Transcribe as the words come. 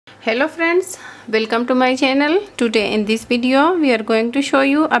Hello friends, welcome to my channel. Today in this video we are going to show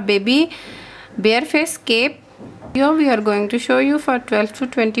you a baby bare face cape. Here we are going to show you for 12 to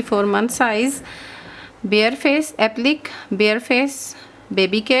 24 month size bare face applique bare face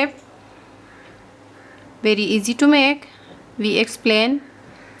baby cape. Very easy to make. We explain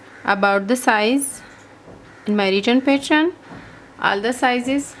about the size in my written pattern. All the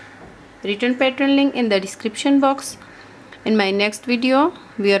sizes written pattern link in the description box. In my next video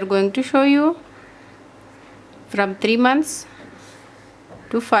we are going to show you from 3 months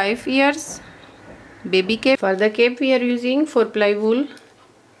to 5 years baby cape. For the cape we are using 4-ply wool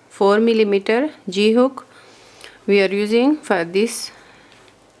 4mm G hook. We are using for this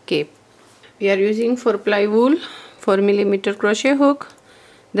cape. We are using 4-ply wool 4mm crochet hook.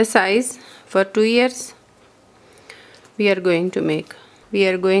 The size for 2 years we are going to make. We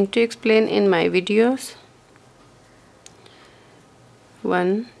are going to explain in my videos.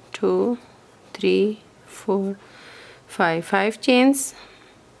 1 2 3 4 5 chains,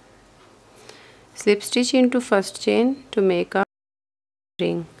 slip stitch into first chain to make a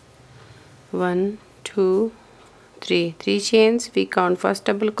ring. 1 2 3 chains, we count first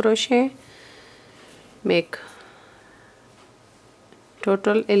double crochet, make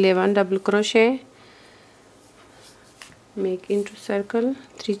total 11 double crochet, make into circle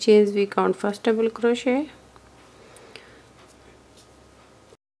 3 chains, we count first double crochet,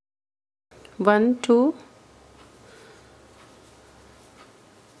 1 2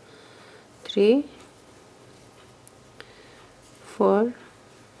 3 4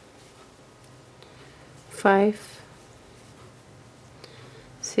 5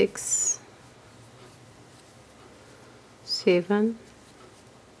 6 7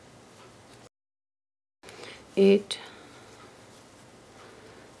 8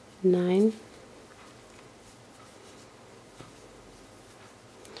 9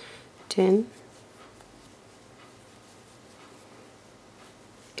 10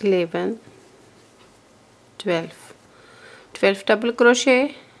 11 12 double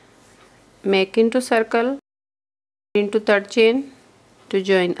crochet, make into circle into third chain to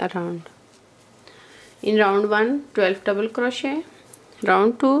join around. In round 1 12 double crochet,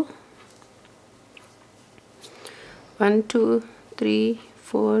 round 2 1 2 3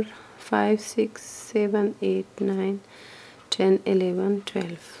 4 5 6 7 8 9 10 11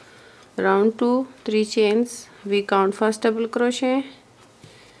 12. Round 2 3 chains, we count first double crochet,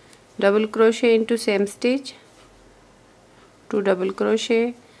 double crochet into same stitch, 2 double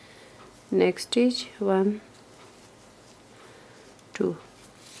crochet, next stitch 1 2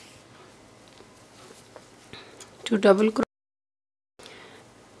 double crochet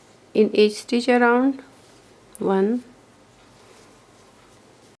in each stitch around, 1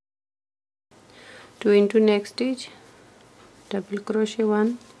 2 into next stitch, double crochet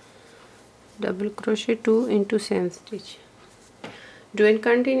 1 double crochet 2 into same stitch. Do and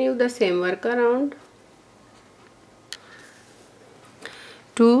continue the same work around.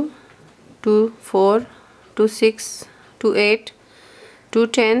 2 2 4 2 6 2 8 2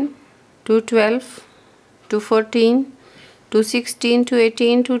 10 2 12 2 14 2 16 2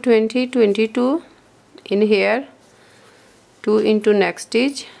 18 2 20 22. In here 2 into next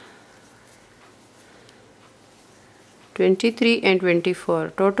stitch, 23 and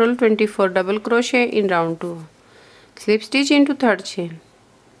 24, total 24 double crochet in round 2. Slip stitch into third chain.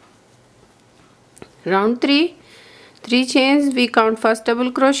 Round 3 3 chains, we count first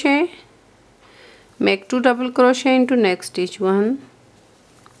double crochet, make 2 double crochet into next stitch, 1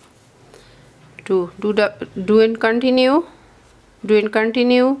 2 do and continue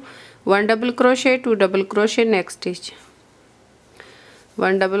 1 double crochet, 2 double crochet, next stitch,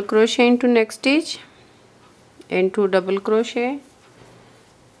 1 double crochet into next stitch and 2 double crochet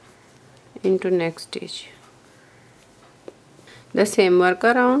into next stitch. The same work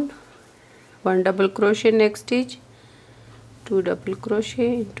around, 1 double crochet next stitch, 2 double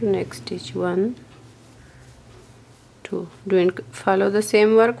crochet into next stitch, 1 2 do and follow the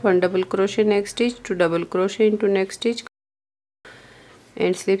same work, 1 double crochet next stitch, 2 double crochet into next stitch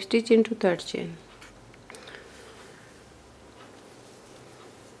and slip stitch into third chain.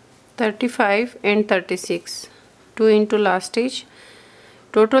 35 and 36, 2 into last stitch,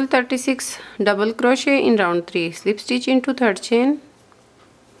 total 36 double crochet in round 3, slip stitch into third chain.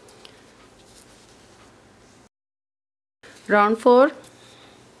 Round 4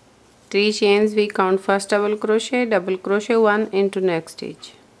 3 chains, we count first double crochet 1 into next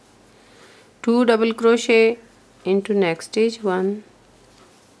stitch, 2 double crochet into next stitch, 1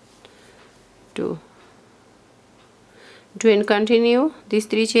 2 do and continue. This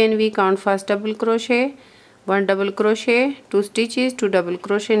 3 chain, we count first double crochet 1 double crochet, 2 stitches, 2 double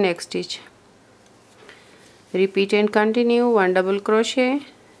crochet, next stitch. Repeat and continue. 1 double crochet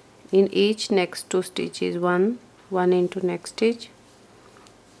in each next 2 stitches. 1 into next stitch,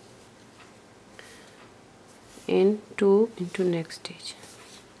 and 2 into next stitch.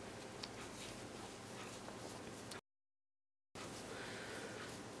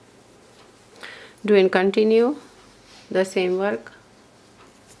 Do and continue the same work.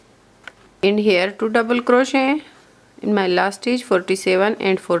 In here 2 double crochet in my last stitch, 47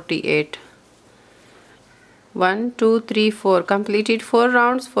 and 48. 1 2 3 4, completed 4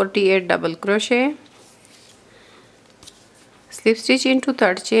 rounds, 48 double crochet, slip stitch into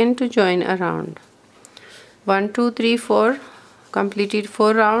third chain to join a round. 1 2 3 4, completed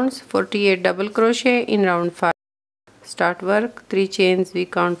 4 rounds, 48 double crochet in round 5. Start work, 3 chains, we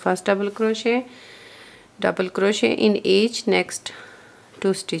count first double crochet in each next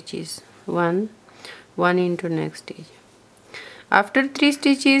 2 stitches. 1 into next stitch. After 3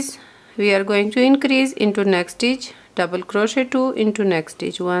 stitches we are going to increase into next stitch, double crochet 2 into next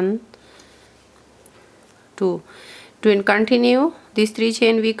stitch. 1 2. Do and continue these 3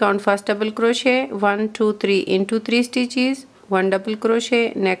 chain, we count first double crochet, 1 2 3 into 3 stitches, 1 double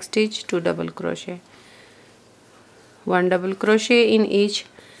crochet, next stitch 2 double crochet, 1 double crochet in each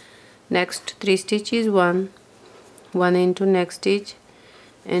next 3 stitches, 1 into next stitch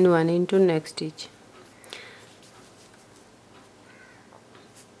and 1 into next stitch.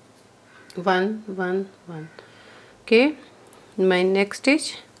 1 1 1. Okay, my next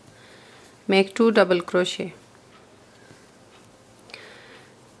stitch, make 2 double crochet.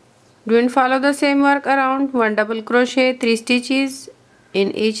 Do and follow the same work around. 1 double crochet, 3 stitches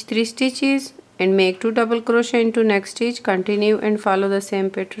in each 3 stitches, and make 2 double crochet into next stitch. Continue and follow the same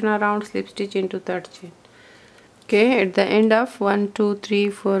pattern around, slip stitch into third chain. Okay, at the end of 1 2 3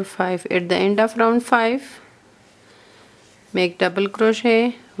 4 5, at the end of round 5, make double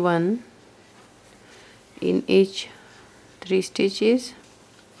crochet 1 in each 3 stitches,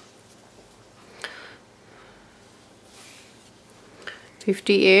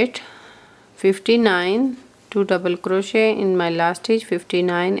 58 59, 2 double crochet in my last stitch,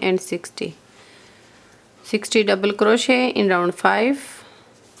 59 and 60 double crochet in round 5,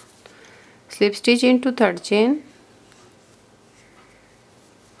 slip stitch into third chain.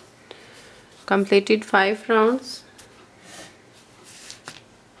 Completed 5 rounds.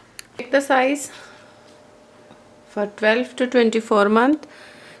 Take the size for 12 to 24 month,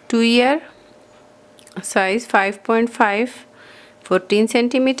 2 year, size 5.5, 14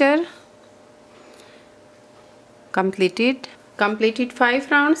 centimeter. Completed 5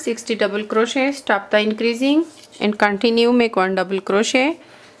 rounds, 60 double crochet. Stop the increasing and continue, make 1 double crochet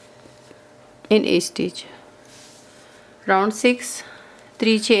in each stitch. Round 6,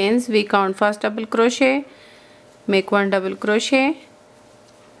 3 chains, we count first double crochet, make 1 double crochet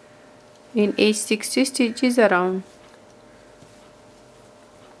in each 60 stitches around.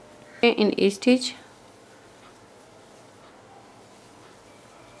 In each stitch,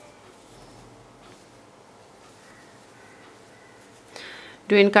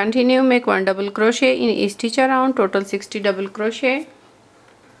 do and continue, make 1 double crochet in each stitch around, total 60 double crochet.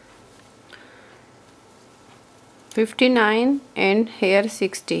 59 and here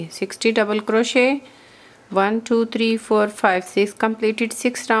 60 double crochet, 1 2 3 4 5 6, completed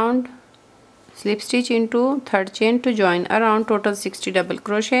 6 round, slip stitch into third chain to join around, total 60 double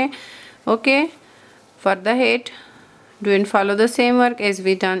crochet. Okay, for the head, do and follow the same work as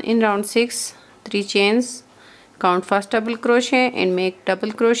we done in round 6. 3 chains, count first double crochet and make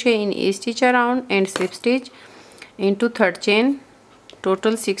double crochet in each stitch around and slip stitch into third chain,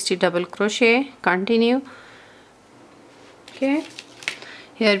 total 60 double crochet. Continue. Okay,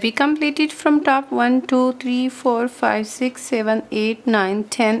 here we completed from top 1 2 3 4 5 6 7 8 9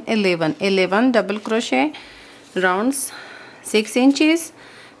 10 11 double crochet rounds, 6 inches,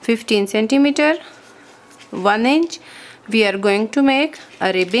 15 centimeter, 1 inch. We are going to make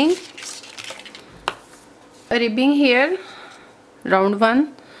a ribbing here, round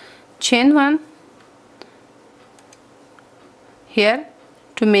 1, chain 1 here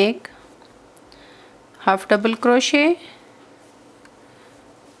to make half double crochet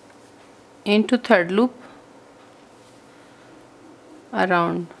into third loop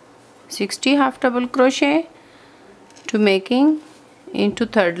around, 60 half double crochet to making into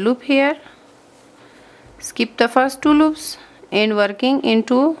third loop here. Skip the first 2 loops and working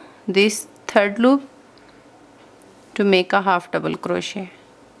into this third loop to make a half double crochet.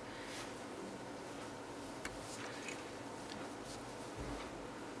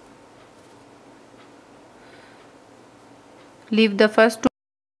 Leave the first 2,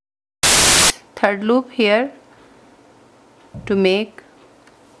 third loop here to make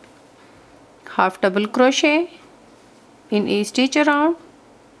half double crochet in each stitch around.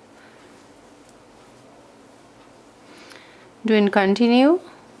 Do and continue.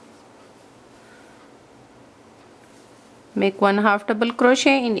 Make one half double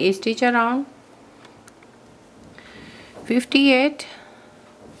crochet in each stitch around. 58,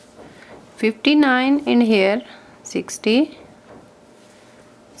 59 in here, 60,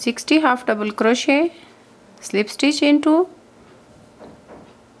 60 half double crochet, slip stitch into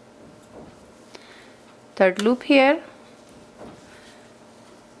third loop here.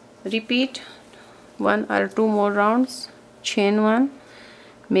 Repeat one or two more rounds. Chain one,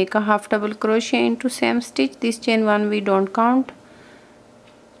 make a half double crochet into same stitch. This chain one we don't count.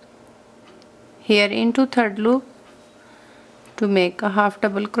 Here into third loop to make a half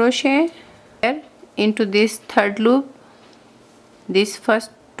double crochet. Here into this third loop, this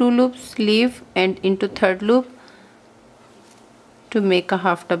first two loops leave, and into third loop to make a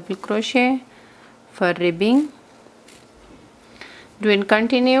half double crochet for ribbing. Do and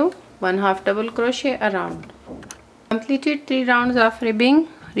continue one half double crochet around. Completed 3 rounds of ribbing.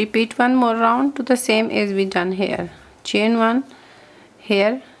 Repeat one more round to the same as we done here. Chain one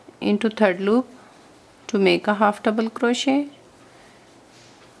here into third loop to make a half double crochet,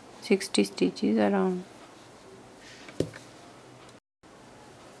 60 stitches around.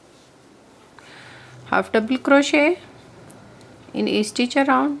 Half double crochet in each stitch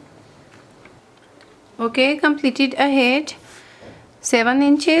around. Okay, completed ahead 7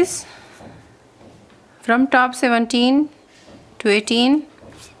 inches from top, 17 to 18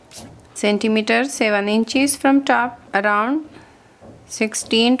 centimeters, 7 inches from top, around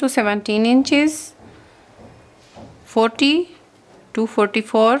 16 to 17 inches, 40 to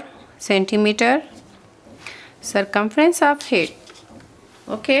 44 centimeter circumference of head.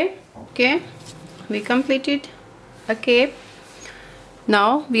 Okay, we completed a cape.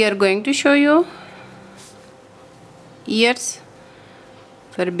 Now we are going to show you ears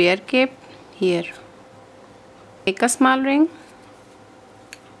for bear cape. Here take a small ring,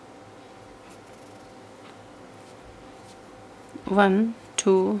 one,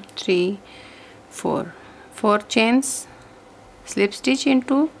 two, three, four chains, slip stitch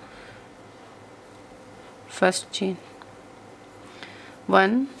into first chain,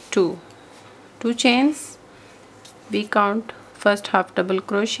 1, 2 chains. We count first half double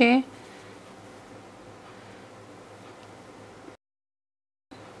crochet,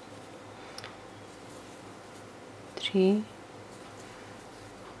 three,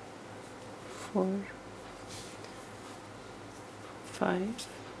 4, 5,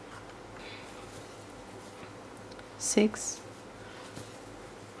 6,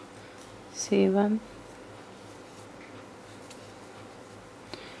 7,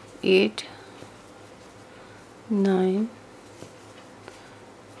 8, 9,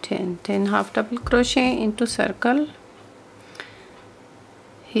 10 half double crochet into circle.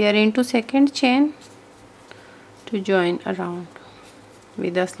 Here into second chain to join around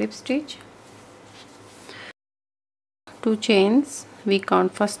with a slip stitch. 2 chains. We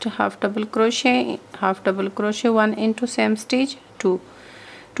count first half double crochet, 1 into same stitch, 2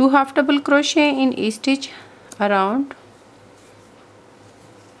 half double crochet in each stitch around,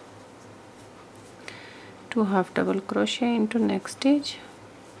 2 half double crochet into next stitch.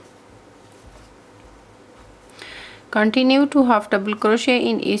 Continue 2 half double crochet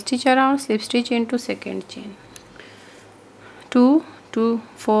in each stitch around, slip stitch into second chain. 2 to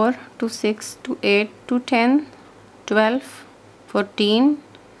 4 to 6 to 8 to 10, 12, 14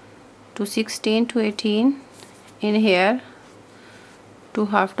 to 16 to 18. In here 2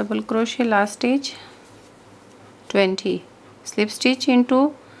 half double crochet last stitch, 20 slip stitch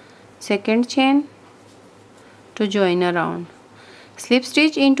into second chain to join around, slip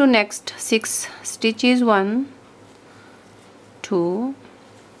stitch into next 6 stitches, 1, 2,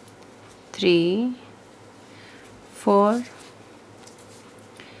 3, 4,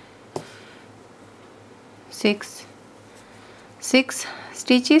 6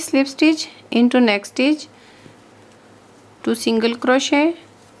 stitches, slip stitch into next stitch, 2 single crochet,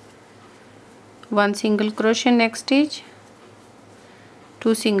 1 single crochet next stitch,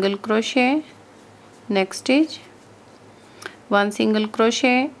 2 single crochet next stitch, 1 single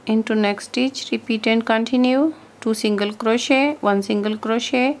crochet into next stitch. Repeat and continue. 2 single crochet, 1 single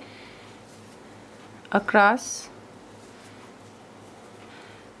crochet across.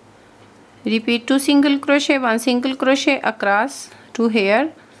 Repeat 2 single crochet, 1 single crochet across to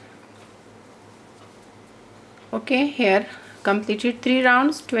here. Okay, here completed 3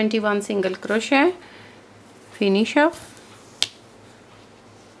 rounds, 21 single crochet. Finish up.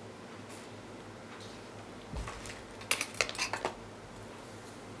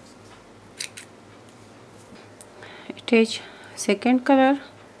 attach second color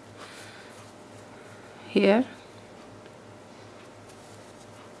here.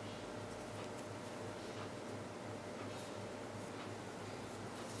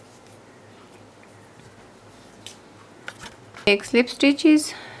 Make slip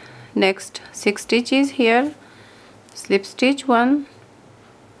stitches. Next 6 stitches here. Slip stitch 1,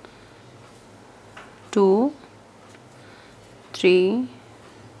 2, 3,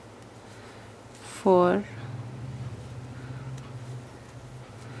 4,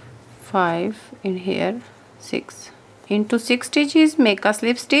 5, and here 6. Into 6 stitches make a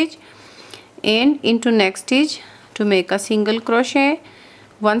slip stitch, and into next stitch to make a single crochet,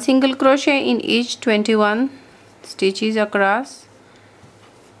 1 single crochet in each 21 stitches across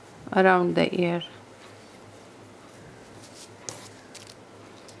around the ear.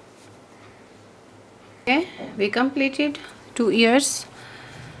 Okay, we completed 2 ears.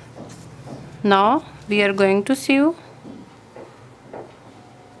 Now we are going to sew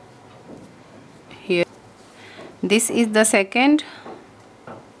here. This is the second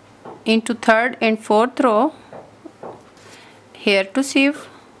into third and fourth row. Here to sew.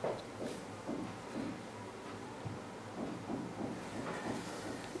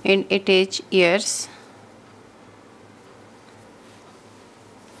 And attach ears.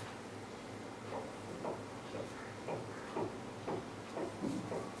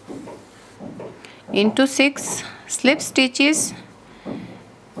 Into 6 slip stitches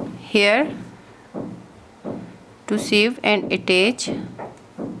here to sew and attach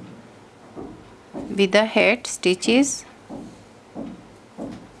with the head stitches.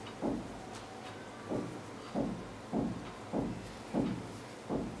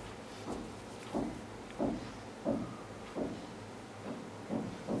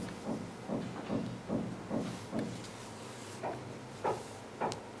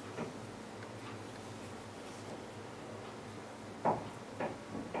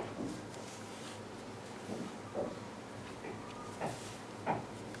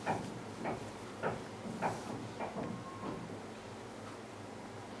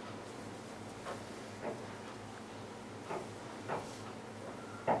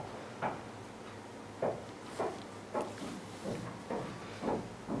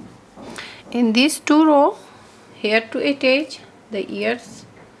 In these 2 rows, here to attach the ears,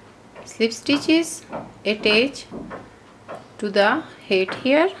 slip stitches attach to the head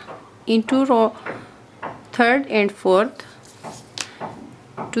here. Into row 3rd and 4th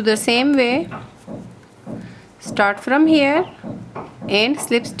to the same way, start from here and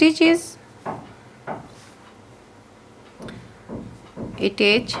slip stitches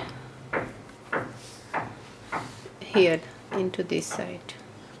attach here into this side.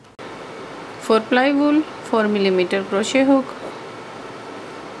 4-ply wool, 4mm crochet hook,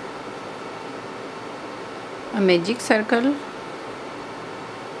 a magic circle,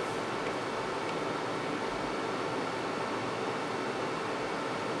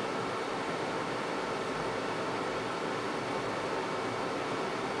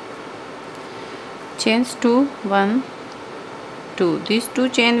 chains 2, 1, 2. These 2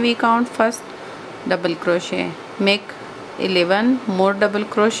 chain we count first double crochet. Make 11 more double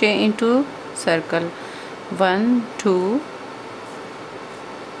crochet into circle. 1, 2,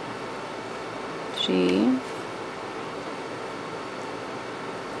 3,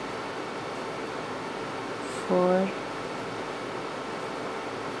 4,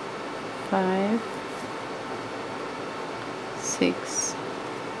 5, 6,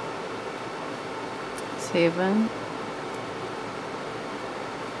 7.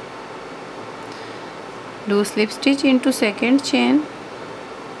 Do slip stitch into second chain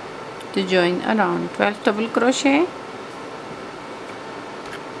to join around. 12 double crochet,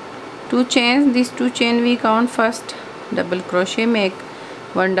 2 chains. These 2 chain we count first double crochet. Make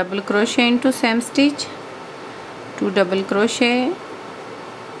 1 double crochet into same stitch, 2 double crochet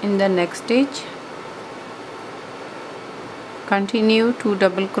in the next stitch, continue 2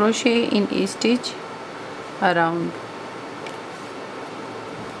 double crochet in each stitch around.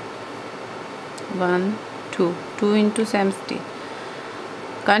 1, 2, 2 into same stitch.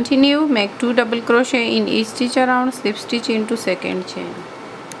 Continue, make 2 double crochet in each stitch around, slip stitch into second chain.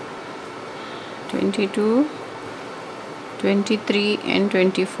 22, 23 and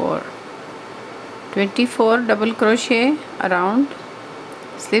 24. 24 double crochet around,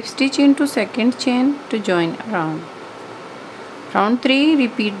 slip stitch into second chain to join around. Round 3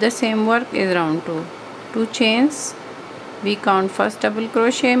 repeat the same work as round 2. 2 chains we count first double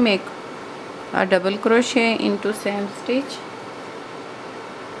crochet, make a double crochet into same stitch,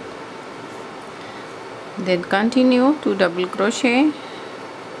 then continue 2 double crochet,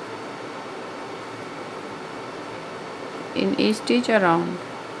 in each stitch around.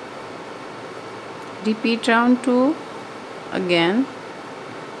 Repeat round 2 again.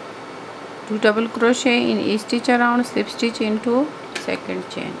 Do double crochet in each stitch around, slip stitch into second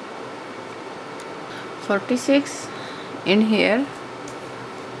chain. 46 in here,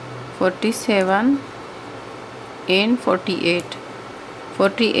 47 and 48.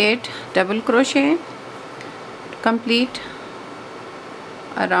 48 double crochet, complete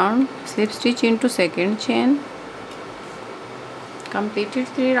around, slip stitch into second chain. Completed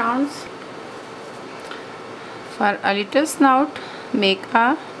 3 rounds. For a little snout, make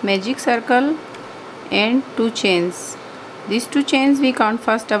a magic circle and 2 chains. These 2 chains we count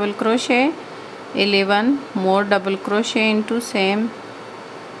first double crochet, 11 more double crochet into same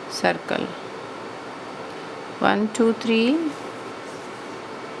circle. 1 2 3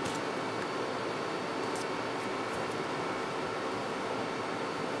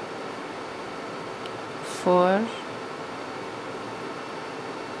 4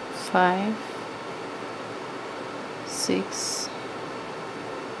 5 6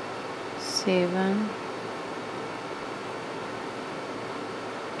 7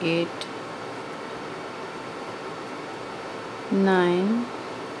 8 9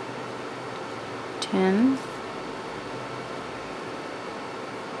 10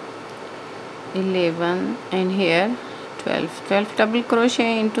 11 and here 12 double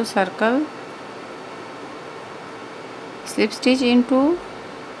crochet into circle, slip stitch into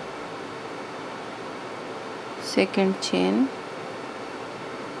second chain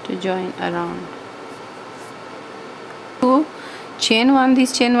to join around. To chain 1,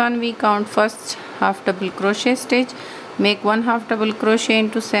 this chain 1 we count first half double crochet stitch, make 1 half double crochet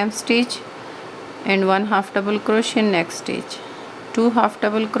into same stitch and 1 half double crochet next stitch, 2 half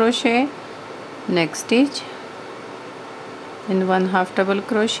double crochet next stitch and 1 half double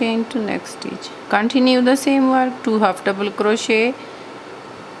crochet into next stitch. Continue the same work, 2 half double crochet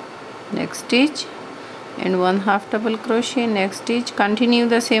next stitch and 1 half double crochet next stitch. Continue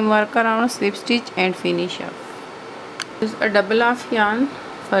the same work around, slip stitch and finish up. Use a double half yarn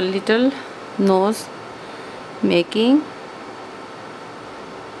for little nose making.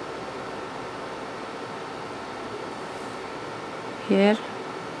 Here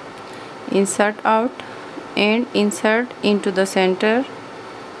insert out and insert into the center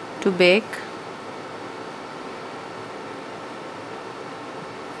to bake.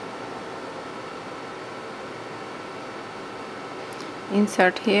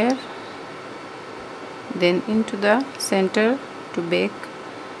 Insert here, then into the center to bake,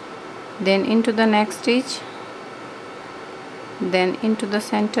 then into the next stitch, then into the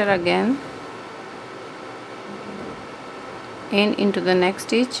center again and into the next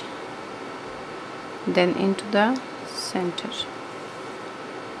stitch, then into the center.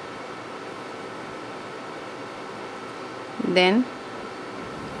 Then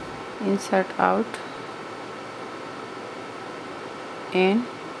insert out and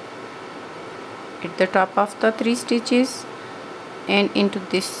at the top of the 3 stitches and into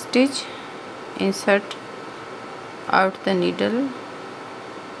this stitch insert out the needle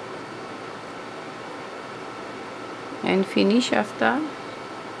and finish off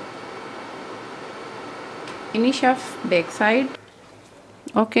back side.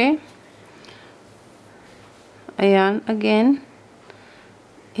 Okay, a yarn again,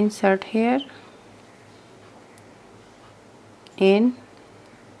 insert here and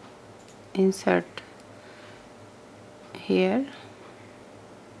insert here,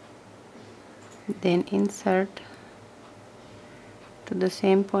 then insert to the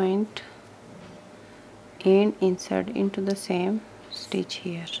same point and insert into the same stitch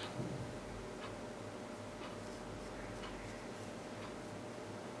here.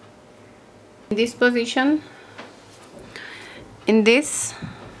 In this position, in this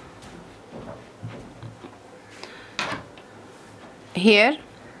here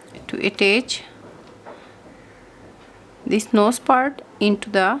to attach this nose part into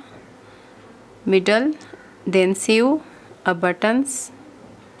the middle, then sew a buttons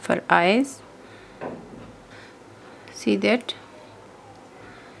for eyes. See that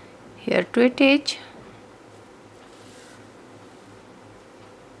here to attach,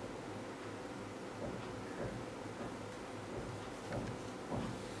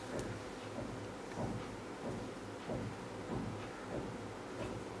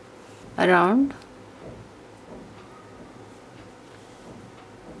 around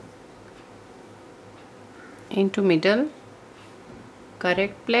into middle,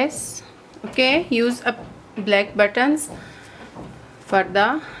 correct place. Okay, use a black buttons for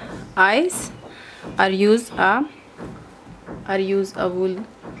the eyes or use a wool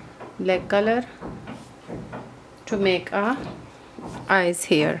black color to make a eyes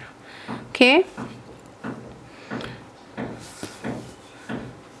here. Okay,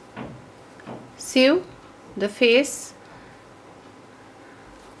 sew the face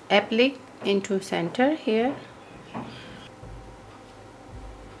applique into center here.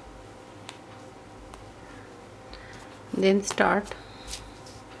 Then start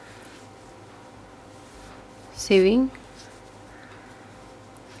sewing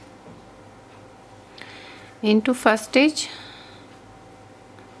into first stitch.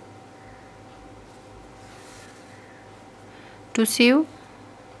 To sew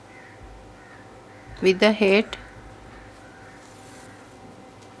with the head,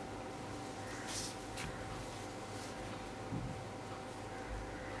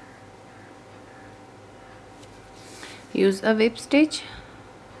 use a whip stitch,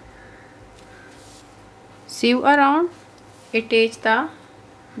 sew around, attach the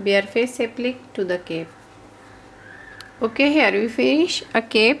bare face applique to the cape. Okay, here we finish a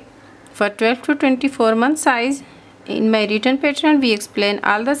cape for 12 to 24 month size. In my written pattern, we explain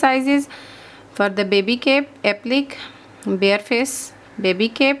all the sizes for the baby cape, applique, bare face, baby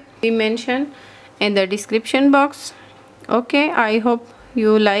cape. We mention in the description box. Okay, I hope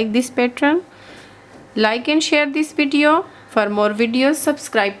you like this pattern. Like and share this video. For more videos,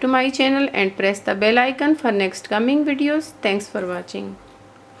 subscribe to my channel and press the bell icon for next coming videos. Thanks for watching.